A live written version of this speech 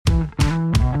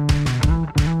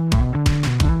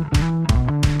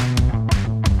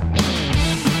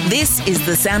This is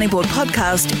the Sounding Board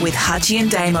podcast with Hutchie and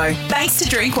Damo. Thanks to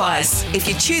Drinkwise. If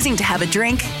you're choosing to have a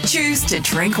drink, choose to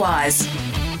drink wise.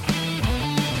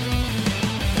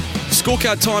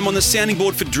 Scorecard time on the Sounding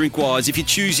Board for Drinkwise. If you're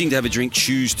choosing to have a drink,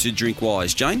 choose to drink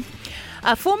wise. Jane?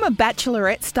 A former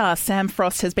Bachelorette star, Sam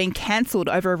Frost, has been cancelled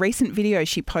over a recent video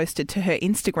she posted to her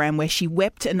Instagram where she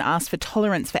wept and asked for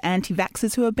tolerance for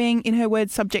anti-vaxxers who are being, in her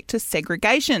words, subject to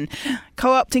segregation.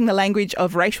 Co-opting the language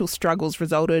of racial struggles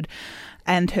resulted,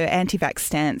 and her anti-vax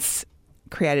stance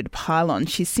created a pile-on.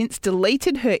 She's since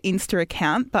deleted her Insta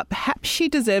account, but perhaps she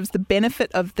deserves the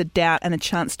benefit of the doubt and a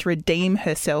chance to redeem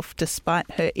herself despite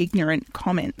her ignorant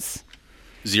comments.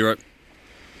 0.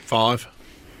 5.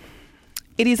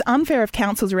 It is unfair of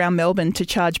councils around Melbourne to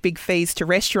charge big fees to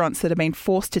restaurants that have been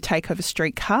forced to take over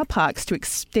street car parks to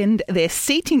extend their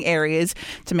seating areas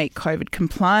to meet COVID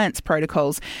compliance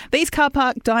protocols. These car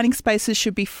park dining spaces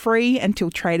should be free until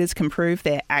traders can prove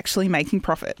they're actually making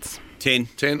profits. 10.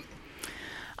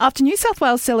 After New South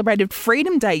Wales celebrated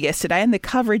Freedom Day yesterday and the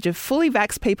coverage of fully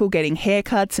vaxxed people getting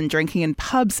haircuts and drinking in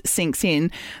pubs sinks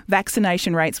in,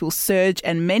 vaccination rates will surge,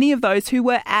 and many of those who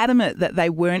were adamant that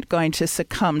they weren't going to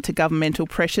succumb to governmental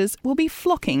pressures will be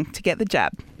flocking to get the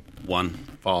jab. 1.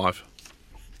 5.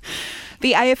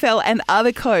 The AFL and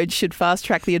other codes should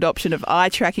fast-track the adoption of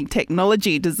eye-tracking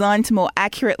technology designed to more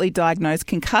accurately diagnose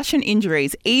concussion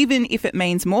injuries, even if it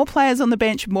means more players on the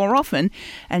bench more often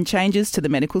and changes to the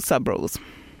medical sub-rules.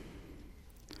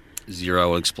 0.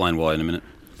 I'll explain why in a minute.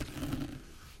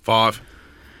 5.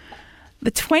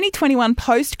 The 2021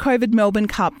 post-COVID Melbourne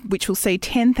Cup, which will see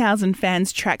 10,000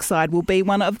 fans trackside, will be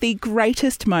one of the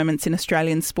greatest moments in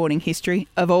Australian sporting history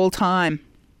of all time.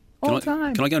 Can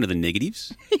I go into the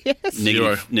negatives? Yes.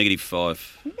 Negative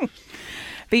 5.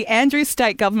 The Andrews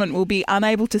State Government will be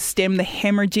unable to stem the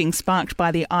hemorrhaging sparked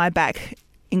by the IBAC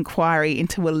inquiry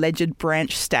into alleged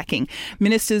branch stacking.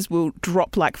 Ministers will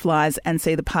drop like flies and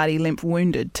see the party limp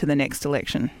wounded to the next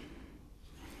election.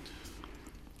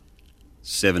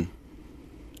 7.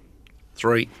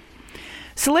 3.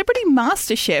 Celebrity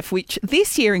MasterChef, which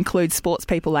this year includes sports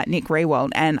people like Nick Riewoldt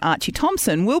and Archie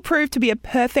Thompson, will prove to be a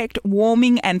perfect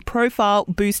warming and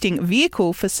profile-boosting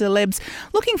vehicle for celebs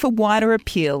looking for wider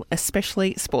appeal,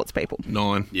 especially sports people.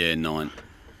 9. Yeah, 9.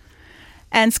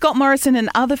 And Scott Morrison and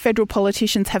other federal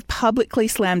politicians have publicly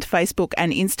slammed Facebook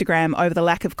and Instagram over the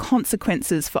lack of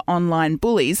consequences for online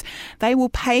bullies. They will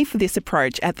pay for this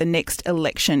approach at the next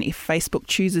election if Facebook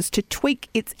chooses to tweak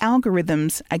its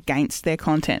algorithms against their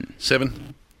content. 7.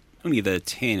 I'm going to give that a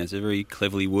 10. It's a very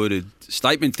cleverly worded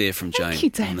statement there from Jane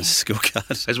on the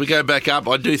scorecard. As we go back up,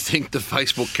 I do think that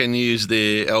Facebook can use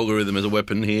their algorithm as a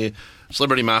weapon here.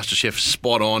 Celebrity MasterChef,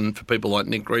 spot on for people like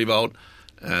Nick Riewoldt.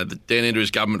 The Dan Andrews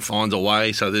government finds a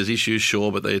way, so there's issues,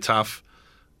 sure, but they're tough.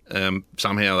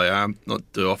 Somehow they are, not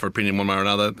to offer opinion one way or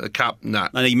another. A cup, no.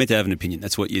 No, you meant to have an opinion.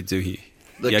 That's what you do here.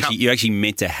 You actually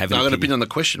meant to have an opinion. I've got an opinion on the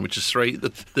question, which is 3.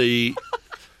 The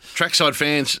trackside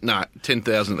fans,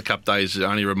 10,000 at the Cup Day is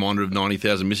only a reminder of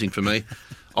 90,000 missing for me.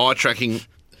 Eye tracking,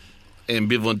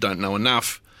 ambivalent, don't know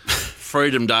enough.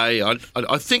 Freedom Day,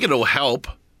 I think it'll help,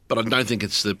 but I don't think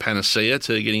it's the panacea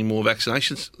to getting more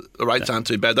vaccinations. The rates aren't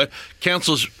too bad, though.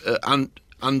 Councils,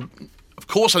 of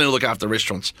course, I need to look after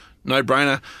restaurants.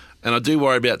 No-brainer. And I do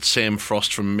worry about Sam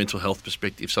Frost from a mental health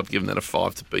perspective, so I've given that a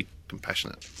 5 to be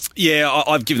compassionate. Yeah,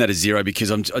 I've given that a 0 because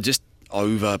I'm just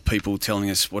over people telling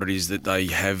us what it is that they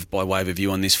have by way of a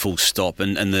view on this full stop,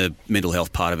 and the mental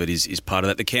health part of it is part of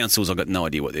that. The councils, I've got no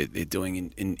idea what they're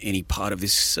doing in any part of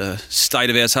this state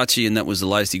of ours, Hutchie, and that was the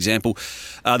latest example.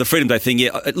 The Freedom Day thing,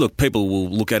 look, people will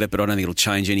look at it, but I don't think it'll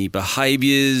change any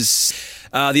behaviours.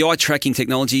 The eye tracking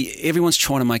technology, everyone's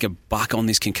trying to make a buck on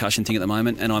this concussion thing at the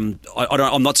moment, and I'm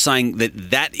not saying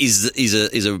that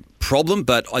is a problem,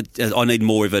 but I need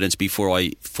more evidence before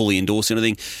I fully endorse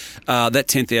anything. That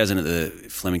 10,000 at the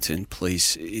Flemington,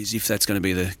 please, is if that's going to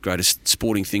be the greatest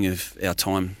sporting thing of our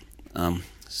time.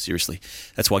 Seriously,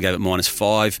 that's why I gave it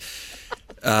 -5.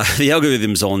 The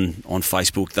algorithms on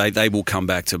Facebook, they will come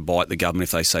back to bite the government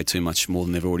if they say too much more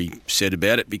than they've already said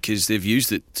about it, because they've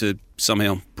used it to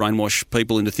somehow brainwash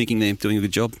people into thinking they're doing a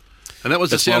good job. And that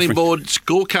was the Sounding Board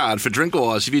scorecard for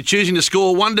Drinkwise. If you're choosing to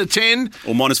score 1 to 10...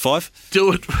 or -5.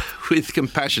 Do it with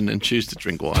compassion and choose to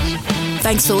Drinkwise.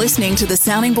 Thanks for listening to the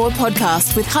Sounding Board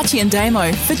podcast with Hutchie and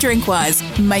Damo for Drinkwise.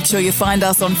 Make sure you find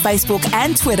us on Facebook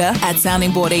and Twitter at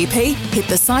Sounding Board EP. Hit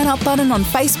the sign up button on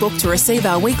Facebook to receive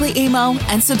our weekly email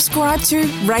and subscribe to,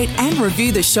 rate and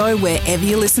review the show wherever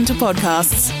you listen to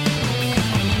podcasts.